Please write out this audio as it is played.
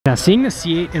Now, seeing the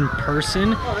C8 in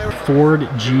person, Ford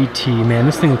GT, man,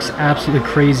 this thing looks absolutely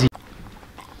crazy.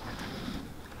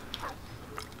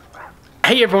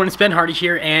 Hey everyone, it's Ben Hardy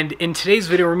here, and in today's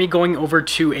video we're going over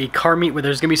to a car meet where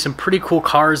there's going to be some pretty cool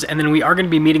cars, and then we are going to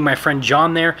be meeting my friend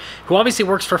John there, who obviously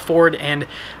works for Ford, and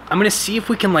I'm going to see if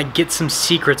we can like get some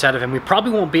secrets out of him. We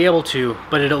probably won't be able to,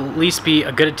 but it'll at least be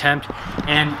a good attempt.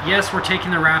 And yes, we're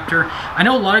taking the Raptor. I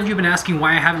know a lot of you have been asking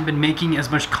why I haven't been making as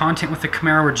much content with the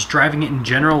Camaro or just driving it in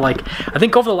general. Like, I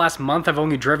think over the last month I've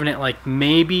only driven it like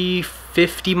maybe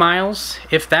 50 miles,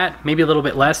 if that, maybe a little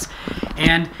bit less.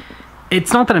 And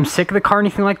it's not that I'm sick of the car or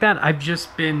anything like that. I've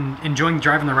just been enjoying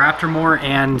driving the Raptor more,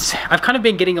 and I've kind of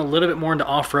been getting a little bit more into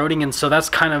off-roading, and so that's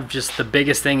kind of just the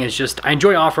biggest thing is just I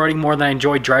enjoy off-roading more than I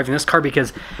enjoy driving this car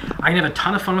because I can have a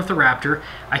ton of fun with the Raptor.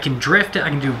 I can drift it, I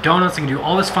can do donuts, I can do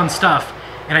all this fun stuff,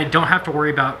 and I don't have to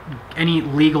worry about any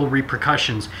legal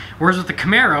repercussions. Whereas with the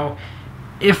Camaro,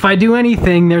 if I do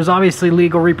anything, there's obviously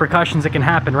legal repercussions that can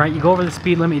happen, right? You go over the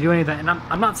speed limit, you do any of that, and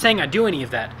I'm not saying I do any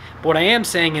of that, but what I am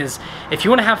saying is, if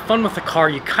you want to have fun with the car,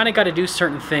 you kind of got to do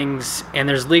certain things, and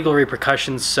there's legal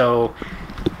repercussions, so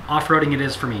off-roading it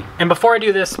is for me. And before I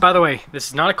do this, by the way, this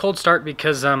is not a cold start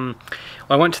because well,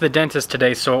 I went to the dentist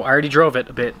today, so I already drove it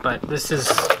a bit, but this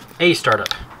is a startup.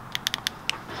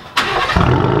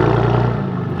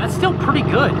 That's still pretty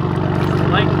good.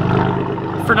 Like,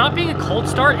 for not being a cold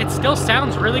start, it still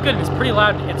sounds really good and it's pretty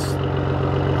loud.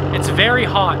 It's very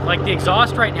hot. Like the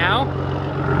exhaust right now,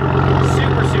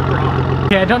 super hot.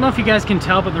 Okay, I don't know if you guys can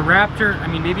tell, but the Raptor, I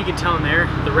mean, maybe you can tell in there,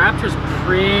 the Raptor's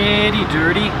pretty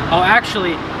dirty. Oh,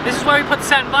 actually, this is why we put the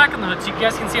satin black on the hood so you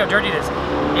guys can see how dirty it is.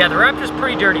 Yeah, the Raptor's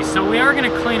pretty dirty, so we are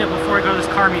gonna clean it before I go to this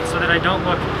car meet so that I don't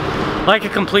look like a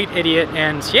complete idiot.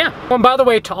 And yeah. Oh, and by the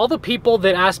way, to all the people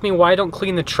that ask me why I don't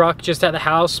clean the truck just at the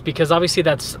house, because obviously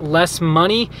that's less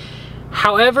money.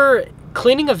 However,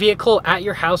 cleaning a vehicle at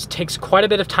your house takes quite a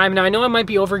bit of time. Now, I know I might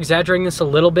be over-exaggerating this a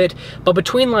little bit, but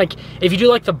between like, if you do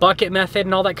like the bucket method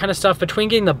and all that kind of stuff, between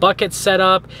getting the bucket set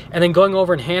up and then going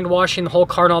over and hand washing the whole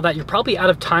car and all that, you're probably out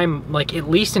of time like at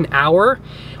least an hour,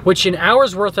 which an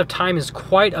hour's worth of time is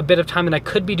quite a bit of time, and I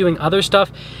could be doing other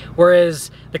stuff.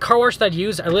 Whereas the car wash that I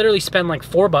use, I literally spend like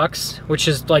 $4, which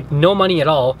is like no money at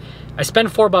all. I spend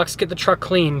 $4, get the truck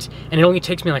cleaned, and it only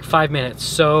takes me like 5 minutes.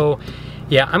 So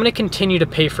yeah, I'm gonna continue to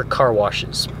pay for car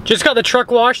washes. Just got the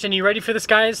truck washed, and you ready for this,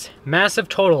 guys? Massive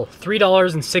total,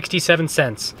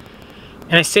 $3.67.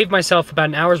 And I saved myself about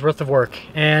an hour's worth of work,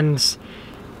 and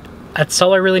that's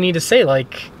all I really need to say.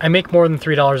 Like, I make more than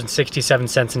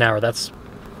 $3.67 an hour. That's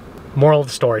moral of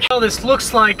the story. Well, this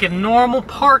looks like a normal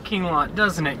parking lot,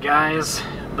 doesn't it, guys?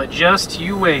 But just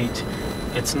you wait.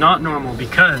 It's not normal,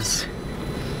 because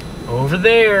over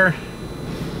there,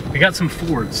 we got some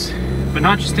Fords. But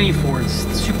not just any Fords,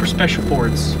 super special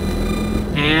Fords.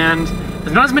 And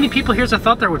there's not as many people here as I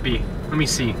thought there would be. Let me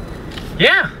see.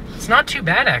 Yeah, it's not too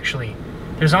bad, actually.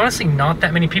 There's honestly not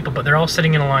that many people, but they're all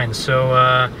sitting in a line, so,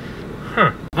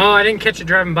 Oh, I didn't catch it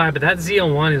driving by, but that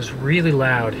ZL1 is really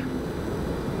loud.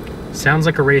 Sounds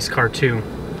like a race car, too.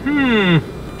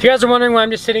 If you guys are wondering why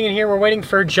I'm just sitting in here, we're waiting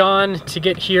for John to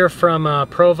get here from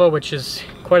Provo, which is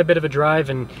quite a bit of a drive,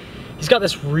 and he's got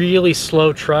this really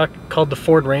slow truck called the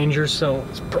Ford Ranger, so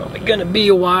it's probably gonna be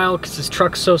a while because his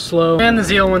truck's so slow. And the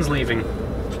ZL1's leaving.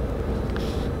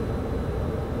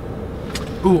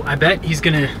 Ooh, I bet he's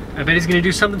gonna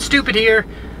do something stupid here.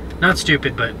 Not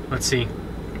stupid, but let's see.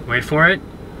 Wait for it.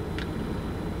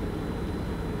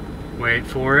 Wait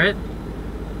for it.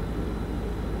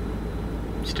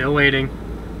 Still waiting.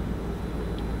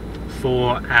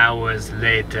 4 hours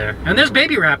later. And there's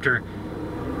Baby Raptor.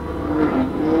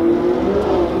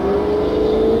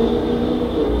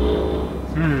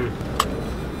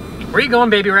 Where are you going,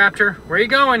 Baby Raptor? Where are you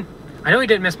going? I know he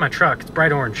didn't miss my truck. It's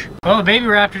bright orange. Well, the Baby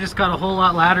Raptor just got a whole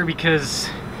lot louder because,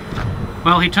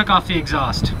 well, he took off the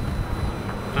exhaust.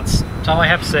 That's all I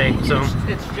have to say. So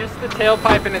it's just the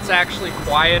tailpipe, and it's actually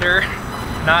quieter.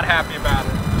 Not happy about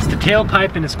it. It's the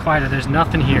tailpipe and it's quieter. There's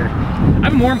nothing here. I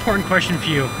have a more important question for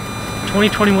you.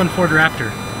 2021 Ford Raptor.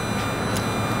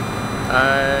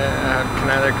 I can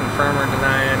neither confirm or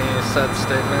deny any said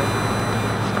statement.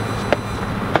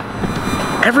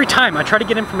 Every time I try to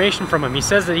get information from him, he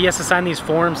says that he has to sign these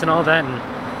forms and all that, and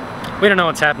we don't know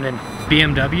what's happening.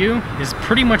 BMW is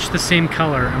pretty much the same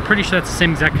color. I'm pretty sure that's the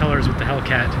same exact color as with the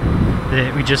Hellcat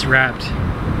that we just wrapped.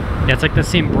 Yeah, it's like the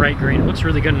same bright green. It looks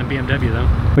really good in a BMW though.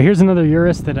 But here's another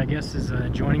Urus that I guess is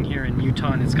joining here in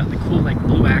Utah, and it's got the cool like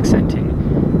blue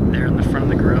accenting there on the front of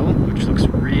the grille, which looks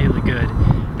really good.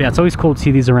 But yeah, it's always cool to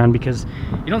see these around because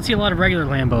you don't see a lot of regular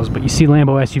Lambos, but you see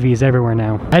Lambo SUVs everywhere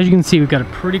now. As you can see, we've got a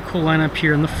pretty cool lineup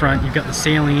here in the front. You've got the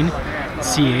Saleen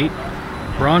C8,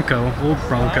 Bronco, old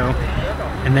Bronco,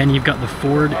 and then you've got the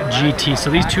Ford GT. So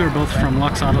these two are both from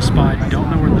Lux Auto Spa.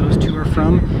 Don't know where those two are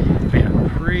from, but yeah,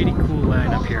 pretty cool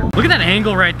line up here. Look at that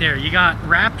angle right there. You got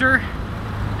Raptor,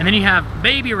 and then you have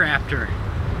Baby Raptor.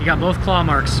 You got both claw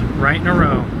marks right in a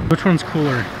row. Which one's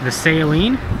cooler, the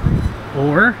Saline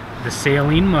or the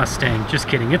Saline Mustang? Just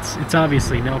kidding, it's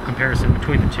obviously no comparison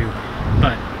between the two,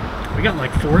 but we got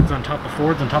like Fords on top of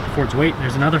Fords on top of Fords. Wait,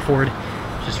 there's another Ford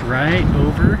just right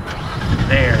over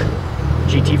there,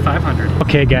 GT 500.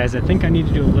 Okay guys, I think I need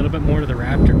to do a little bit more to the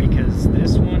Raptor because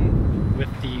this one with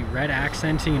the red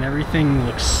accenting and everything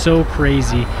looks so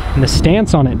crazy, and the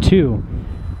stance on it too.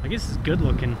 I guess it's good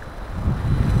looking.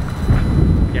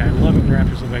 Yeah, I love it when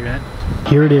Raptors look like that.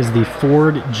 Here it is, the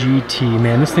Ford GT.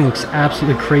 Man, this thing looks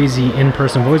absolutely crazy in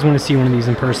person. I've always wanted to see one of these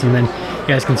in person. Then you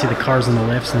guys can see the cars on the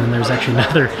lifts, and then there's actually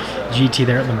another GT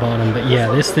there at the bottom. But yeah,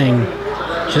 this thing,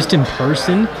 just in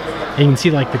person, and you can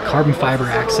see like the carbon fiber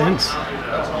accents.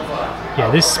 Yeah,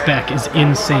 this spec is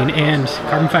insane, and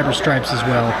carbon fiber stripes as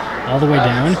well, all the way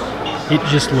down. It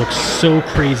just looks so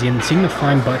crazy, and seeing the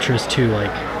fine buttress too,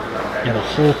 like, yeah, the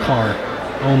whole car.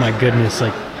 Oh my goodness,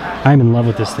 like, I'm in love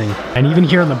with this thing. And even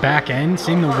here on the back end,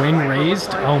 seeing the wing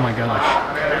raised, oh my gosh.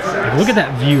 Like, look at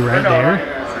that view right there.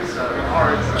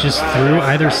 Just through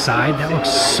either side, that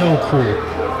looks so cool.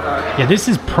 Yeah, this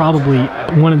is probably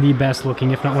one of the best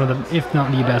looking, if not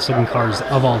the best looking cars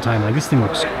of all time. Like, this thing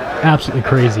looks absolutely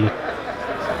crazy.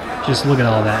 Just look at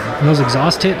all that. And those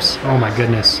exhaust tips, oh my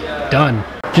goodness, done.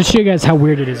 Just to show you guys how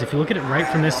weird it is, if you look at it right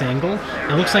from this angle,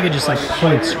 it looks like it just like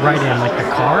points right in, like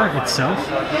the car itself.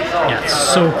 Yeah, it's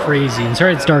so crazy. And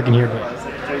sorry it's dark in here, but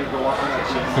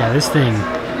yeah, this thing.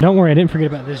 Don't worry, I didn't forget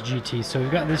about this GT. So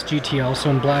we've got this GT also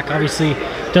in black. Obviously,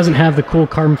 it doesn't have the cool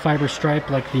carbon fiber stripe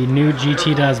like the new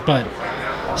GT does, but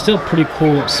still pretty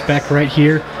cool spec right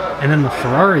here. And then the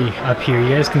Ferrari up here, you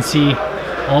guys can see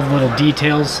all the little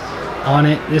details on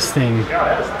it. This thing,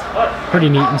 pretty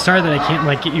neat. And sorry that I can't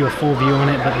like get you a full view on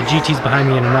it, but the GT's behind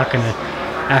me and I'm not gonna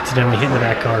accidentally hit into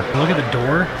that car. Look at the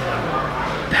door.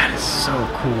 That is so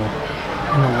cool.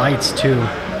 And the lights too.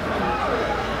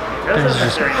 That is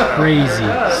just crazy.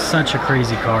 Such a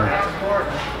crazy car.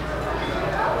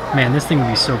 Man, this thing would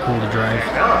be so cool to drive.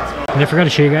 And I forgot to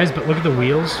show you guys, but look at the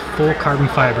wheels, full carbon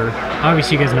fiber.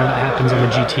 Obviously you guys know that happens on the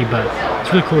GT, but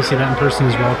it's really cool to see that in person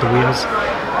as well with the wheels.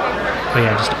 But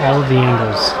yeah, just all of the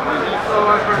angles.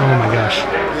 Oh my gosh,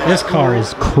 this car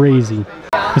is crazy.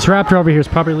 This Raptor over here is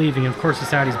probably leaving, and of course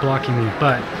the Audi's blocking me,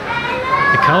 but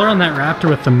the color on that Raptor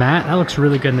with the matte, that looks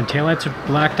really good, and the taillights are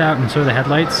blacked out, and so are the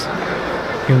headlights.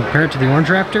 You can compare it to the orange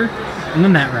Raptor, and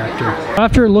then that Raptor.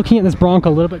 After looking at this Bronco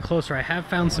a little bit closer, I have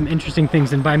found some interesting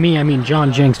things, and by me, I mean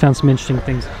John Jenks found some interesting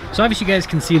things. So obviously you guys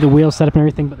can see the wheel setup and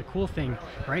everything, but the cool thing,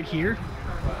 right here,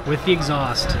 with the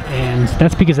exhaust, and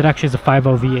that's because it actually has a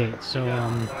 5.0 V8, so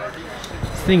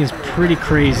this thing is pretty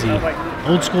crazy.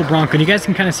 Old school Bronco, and you guys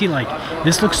can kind of see like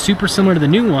this looks super similar to the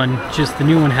new one, just the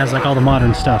new one has like all the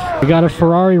modern stuff. We got a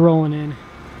Ferrari rolling in.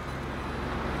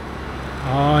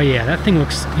 Oh yeah, that thing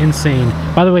looks insane.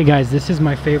 By the way guys, this is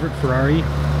my favorite Ferrari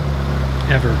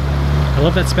ever. I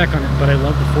love that spec on it, but I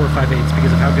love the 458s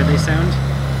because of how good they sound.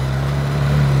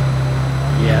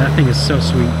 Yeah, that thing is so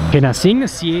sweet. Okay, now seeing the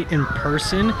C8 in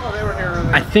person,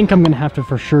 I think I'm gonna have to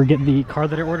for sure get the car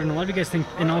that I ordered. And a lot of you guys think,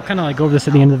 and I'll kind of like go over this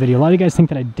at the end of the video, a lot of you guys think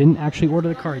that I didn't actually order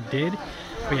the car. I did.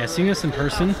 But yeah, seeing this in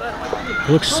person, it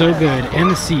looks so good.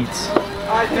 And the seats.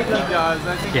 I think he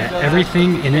does. Yeah,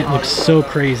 everything in it looks so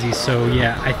crazy. So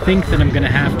yeah, I think that I'm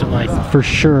gonna have to like for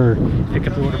sure pick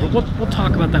up the order. But we'll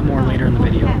talk about that more later in the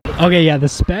video. Okay, yeah, the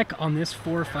spec on this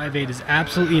 458 is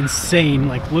absolutely insane.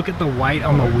 Like, look at the white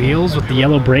on the wheels with the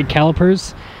yellow brake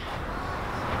calipers.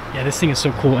 Yeah, this thing is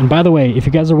so cool. And by the way, if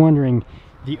you guys are wondering,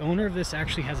 the owner of this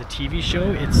actually has a TV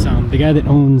show. It's the guy that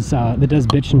owns, that does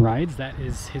Bitch and Rides. That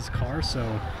is his car.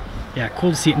 So yeah,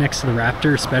 cool to see it next to the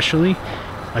Raptor especially.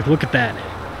 Like, look at that.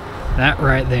 That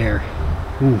right there.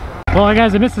 Ooh. Well,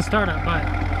 guys, I missed the startup, but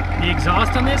the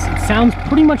exhaust on this, it sounds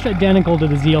pretty much identical to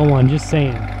the ZL1, just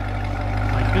saying.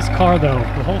 Like, this car, though,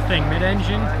 the whole thing,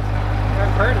 mid-engine.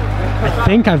 I've heard it.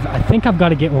 I think I've got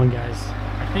to get one, guys.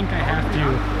 I think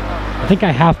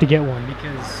I have to get one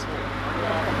because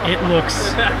it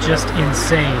looks just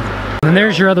insane. And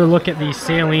there's your other look at the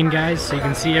Saline, guys, so you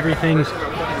can see everything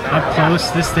up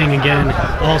close. This thing, again,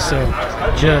 also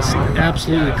just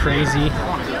absolutely crazy.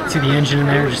 See the engine in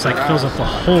there, just like fills up the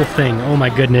whole thing. Oh my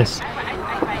goodness.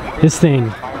 This thing,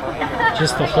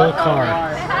 just the whole car,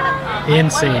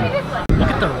 insane. Look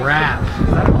at the wrap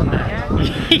on that.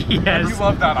 Yes. You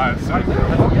love that outside.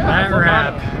 That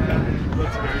wrap.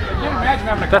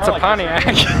 That's a Pontiac.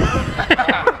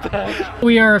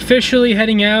 We are officially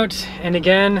heading out, and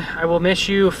again, I will miss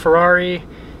you, Ferrari,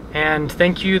 and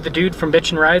thank you, the dude from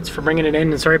Bitchin' Rides, for bringing it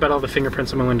in, and sorry about all the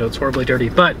fingerprints on my window, it's horribly dirty.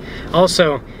 But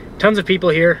also, tons of people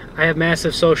here. I have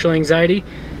massive social anxiety,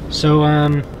 so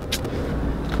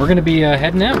we're gonna be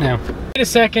heading out now. Wait a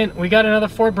second, we got another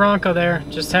Ford Bronco there.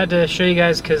 Just had to show you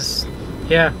guys, because,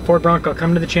 yeah, Ford Bronco,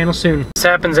 come to the channel soon. This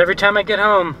happens every time I get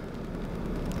home.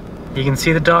 You can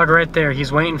see the dog right there,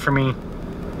 he's waiting for me.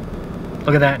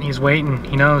 Look at that, he's waiting,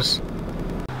 he knows.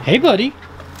 Hey buddy.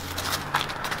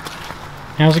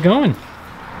 How's it going?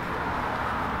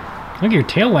 Look at your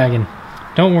tail wagging.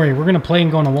 Don't worry, we're gonna play and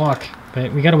go on a walk,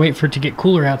 but we gotta wait for it to get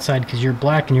cooler outside because you're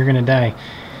black and you're gonna die.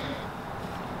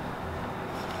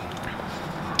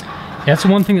 That's the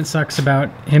one thing that sucks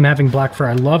about him having black fur.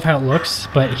 I love how it looks,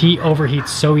 but he overheats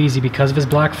so easy because of his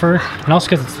black fur, and also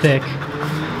because it's thick.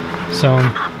 So,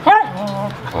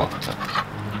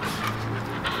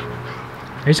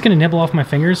 are you just gonna nibble off my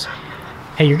fingers?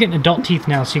 Hey, you're getting adult teeth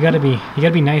now, so you gotta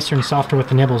be nicer and softer with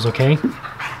the nibbles, okay?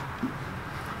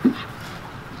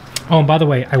 Oh, and by the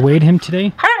way, I weighed him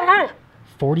today.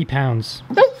 40 pounds.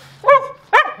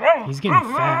 He's getting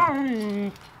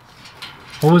fat.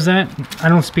 What was that? I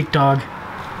don't speak dog.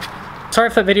 Sorry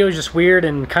if that video was just weird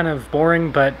and kind of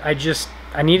boring, but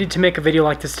I needed to make a video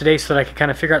like this today so that I could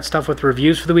kind of figure out stuff with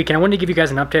reviews for the week, and I wanted to give you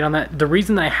guys an update on that. The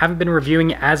reason that I haven't been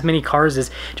reviewing as many cars is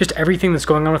just everything that's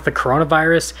going on with the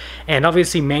coronavirus and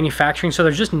obviously manufacturing, so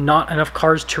there's just not enough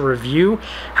cars to review.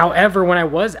 However, when I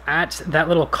was at that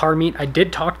little car meet, I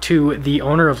did talk to the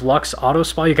owner of Lux Auto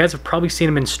Spa. You guys have probably seen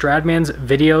him in Stradman's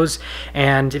videos,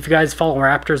 and if you guys follow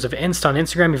Raptors of Insta on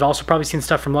Instagram, you've also probably seen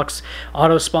stuff from Lux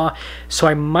Auto Spa. So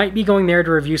I might be going there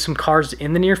to review some cars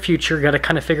in the near future. Got to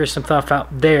kind of figure some stuff out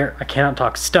there. I cannot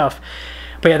talk stuff,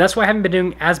 but yeah, that's why I haven't been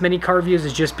doing as many car reviews,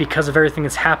 is just because of everything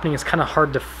that's happening. It's kind of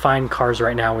hard to find cars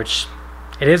right now, which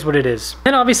it is what it is.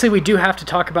 And obviously we do have to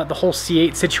talk about the whole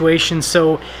C8 situation.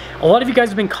 So a lot of you guys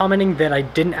have been commenting that I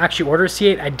didn't actually order a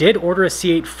C8. I did order a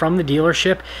C8 from the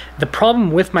dealership. The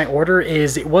problem with my order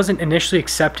is it wasn't initially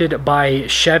accepted by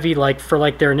Chevy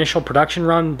for their initial production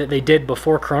run that they did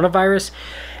before coronavirus.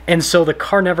 And so the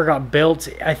car never got built.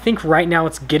 I think right now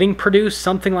it's getting produced,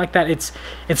 something like that. It's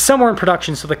somewhere in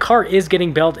production, so the car is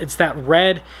getting built. It's that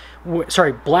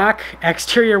black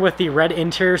exterior with the red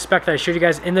interior spec that I showed you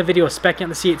guys in the video specking out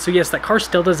the C8. So yes, that car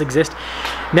still does exist.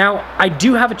 Now, I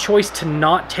do have a choice to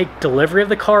not take delivery of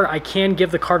the car. I can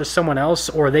give the car to someone else,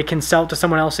 or they can sell it to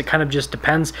someone else. It kind of just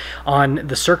depends on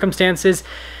the circumstances.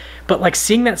 But like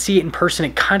seeing that C8 in person,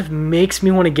 it kind of makes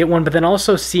me want to get one. But then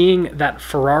also seeing that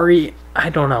Ferrari, I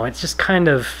don't know, it's kind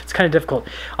of difficult.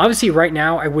 Obviously right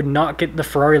now I would not get the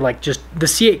Ferrari. Just the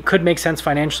C8 could make sense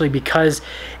financially because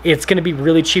it's going to be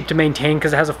really cheap to maintain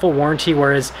because it has a full warranty,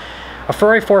 whereas a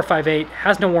Ferrari 458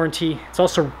 has no warranty. It's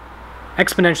also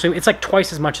exponentially, it's like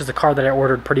twice as much as the car that I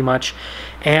ordered pretty much,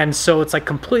 and so it's like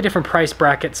completely different price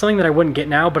bracket, something that I wouldn't get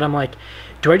now. But I'm like,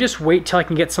 do I just wait till I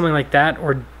can get something like that,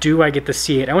 or do I get the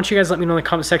C8? I want you guys to let me know in the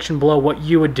comment section below what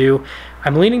you would do.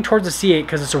 I'm leaning towards the C8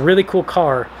 because it's a really cool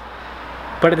car,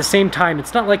 but at the same time,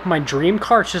 it's not like my dream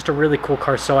car, it's just a really cool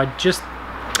car, so I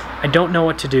don't know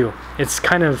what to do. It's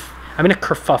kind of, I'm in a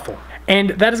kerfuffle.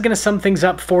 And that is going to sum things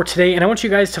up for today, and I want you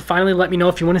guys to finally let me know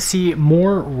if you want to see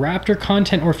more Raptor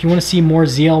content or if you want to see more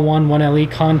ZL1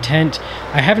 1LE content.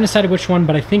 I haven't decided which one,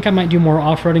 but I think I might do more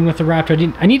off-roading with the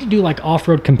Raptor. I need to do like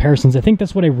off-road comparisons. I think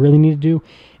that's what I really need to do,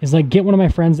 is like get one of my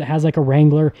friends that has like a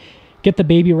Wrangler, get the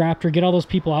baby Raptor, get all those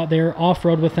people out there,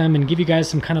 off-road with them, and give you guys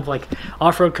some kind of like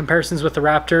off-road comparisons with the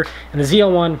Raptor. And the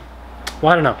ZL1,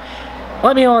 well, I don't know.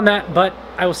 Let me know on that, but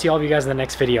I will see all of you guys in the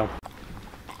next video.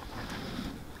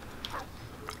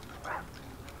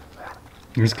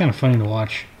 It's kind of funny to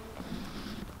watch.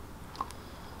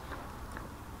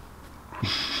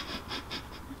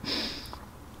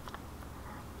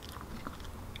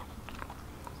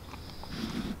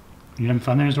 You having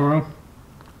fun there, Zorro?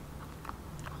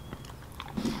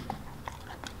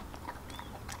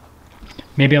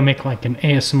 Maybe I'll make like an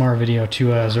ASMR video to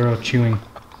Zorro chewing,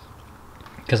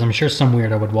 because I'm sure some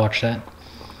weirdo would watch that.